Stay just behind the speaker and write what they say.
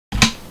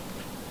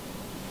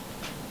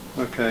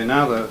Okay,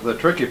 now the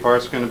tricky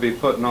part's going to be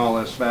putting all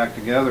this back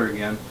together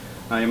again.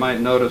 Now you might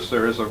notice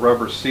there is a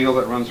rubber seal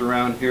that runs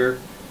around here.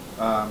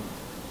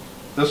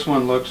 This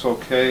one looks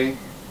okay.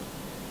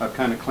 I've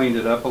kind of cleaned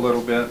it up a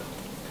little bit.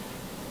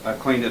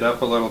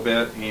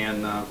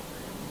 And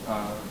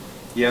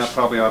yeah,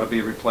 probably ought to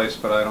be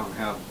replaced, but I don't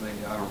have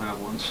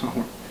one, so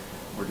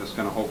we're just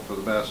going to hope for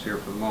the best here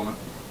for the moment.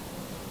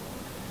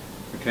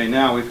 Okay,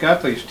 now we've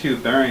got these two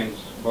bearings,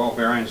 ball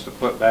bearings, to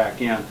put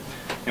back in.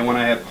 And when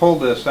I had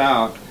pulled this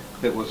out,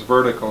 it was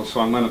vertical, so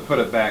I'm going to put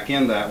it back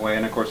in that way.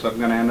 And of course, I'm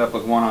going to end up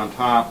with one on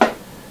top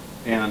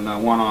and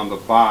one on the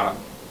bottom.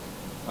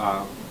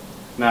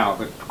 Now,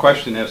 the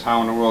question is,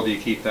 how in the world do you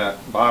keep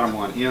that bottom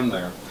one in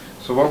there?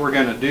 So what we're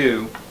going to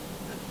do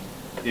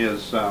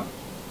is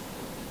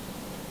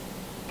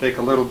take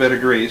a little bit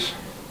of grease,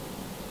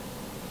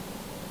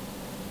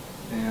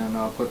 and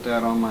I'll put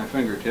that on my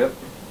fingertip.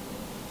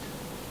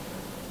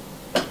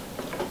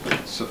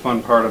 It's the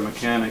fun part of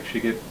mechanics,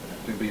 you get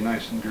to be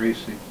nice and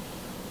greasy.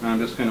 Now I'm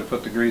just going to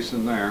put the grease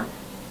in there,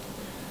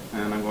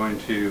 and I'm going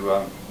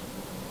to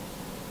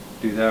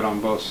do that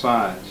on both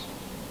sides.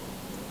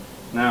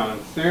 Now in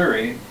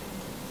theory,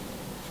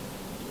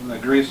 the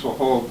grease will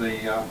hold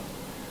the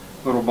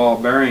little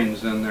ball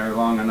bearings in there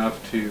long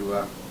enough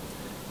to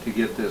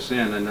get this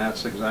in, and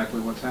that's exactly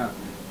what's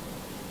happening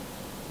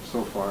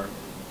so far.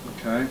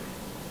 Okay.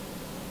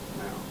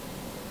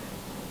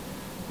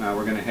 Now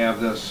we're going to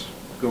have this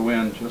go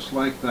in just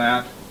like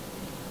that.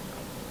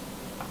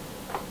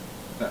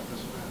 That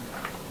doesn't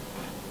matter.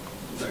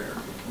 There.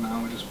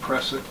 Now we just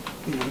press it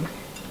in,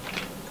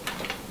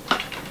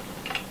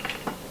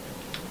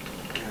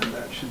 and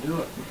that should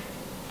do it.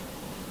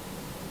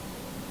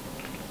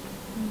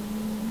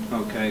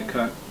 Okay,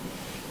 cut.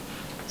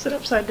 Is it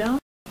upside down?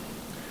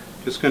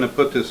 Just going to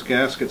put this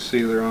gasket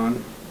sealer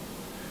on,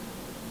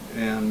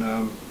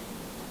 and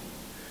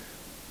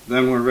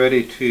then we're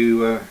ready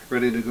to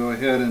go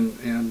ahead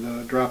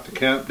and drop the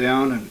cap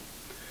down and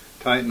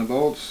tighten the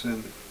bolts,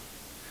 and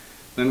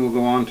then we'll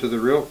go on to the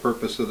real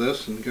purpose of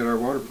this and get our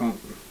water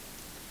pump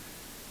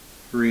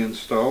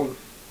reinstalled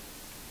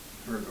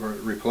or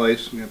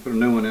replaced. We're going to put a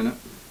new one in it.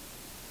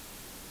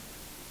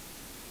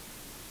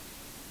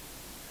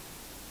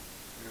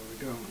 There we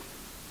go.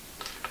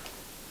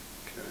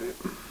 Okay.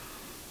 I'm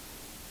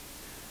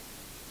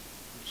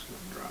just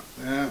going to drop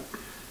that.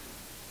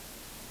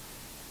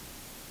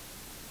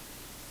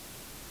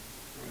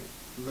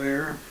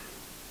 There.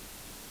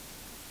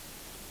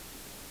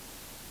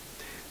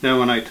 Now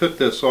when I took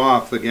this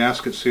off, the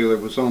gasket sealer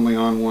was only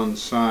on one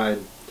side,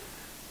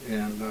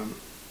 and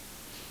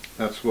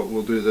that's what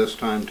we'll do this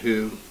time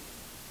too.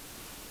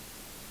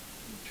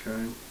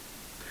 Okay.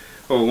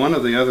 Oh, one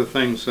of the other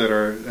things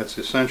that's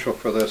essential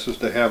for this is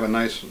to have a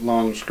nice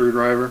long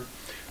screwdriver.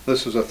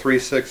 This is a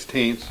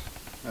 3/16,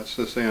 that's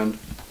this end,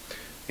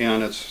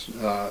 and it's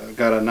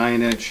got a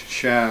 9-inch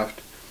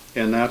shaft,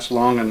 and that's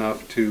long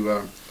enough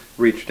to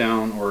reach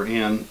down or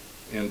in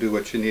and do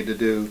what you need to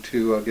do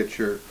to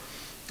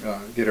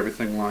get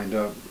everything lined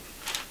up.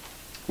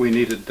 We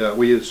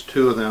used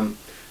two of them.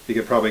 You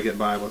could probably get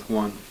by with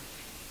one.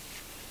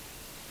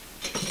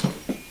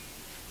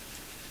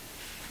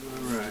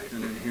 Alright,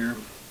 and in here,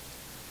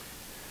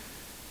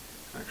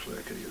 actually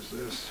I could use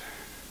this.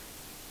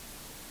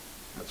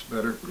 That's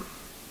better.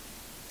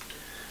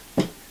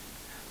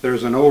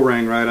 There's an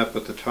O-ring right up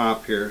at the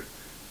top here,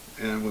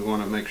 and we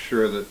want to make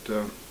sure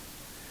that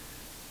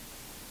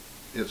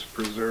it's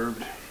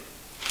preserved.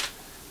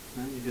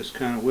 And you just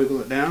kind of wiggle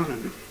it down,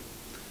 and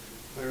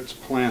there it's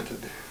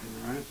planted.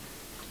 All right.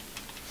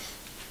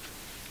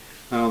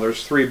 Now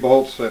there's 3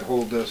 bolts that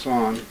hold this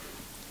on,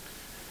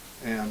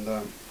 and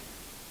we'll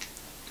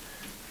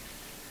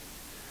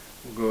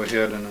go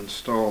ahead and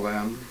install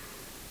them.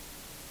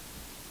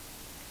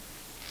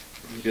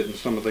 I'm getting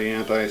some of the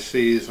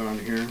anti-seize on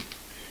here.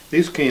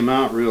 These came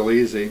out real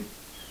easy,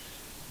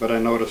 but I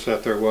noticed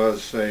that there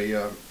was some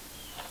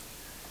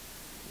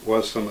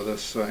of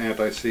this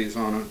anti-seize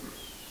on it.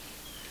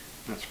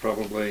 That's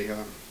probably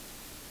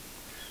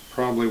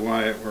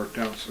why it worked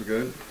out so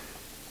good.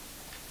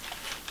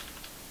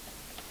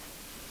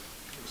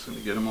 Just going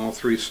to get them all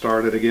 3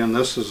 started again.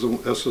 This is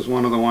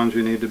one of the ones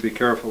you need to be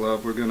careful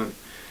of. We're going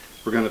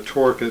to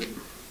torque it,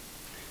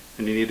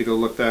 and you need to go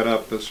look that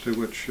up as to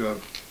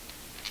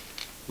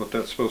what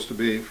that's supposed to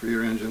be for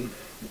your engine.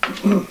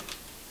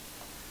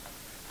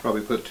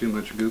 Probably put too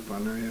much goop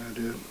on there. Yeah, I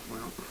did.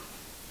 Well.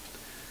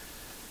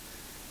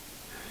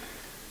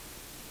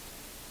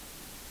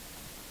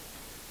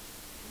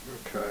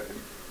 Okay.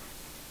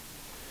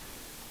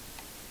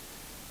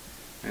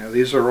 Yeah,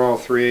 these are all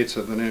 3/8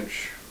 of an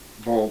inch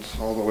bolts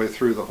all the way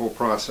through the whole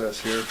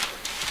process here.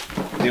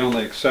 The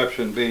only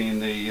exception being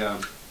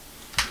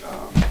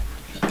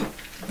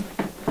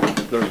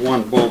there's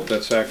one bolt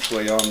that's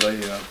actually on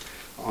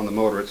the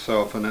motor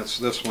itself, and that's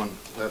this one.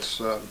 That's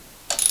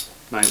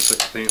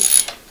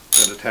 9/16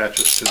 that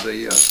attaches to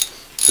the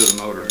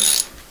motor.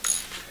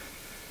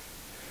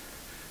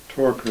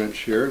 Torque wrench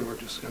here. We're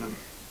just going to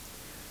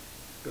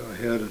go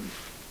ahead and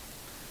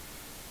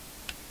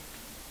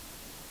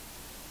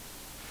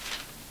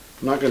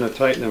I'm not going to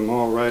tighten them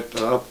all right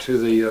up to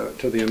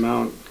the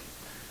amount.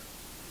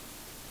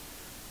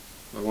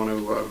 I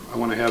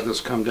want to have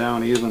this come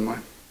down evenly.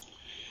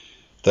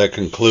 That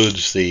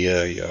concludes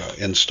the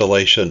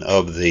installation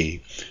of the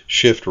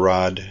shift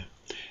rod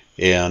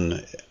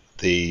and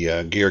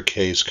the gear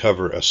case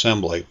cover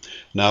assembly.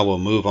 Now we'll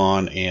move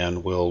on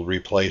and we'll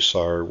replace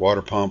our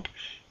water pump,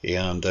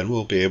 and then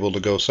we'll be able to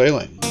go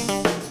sailing.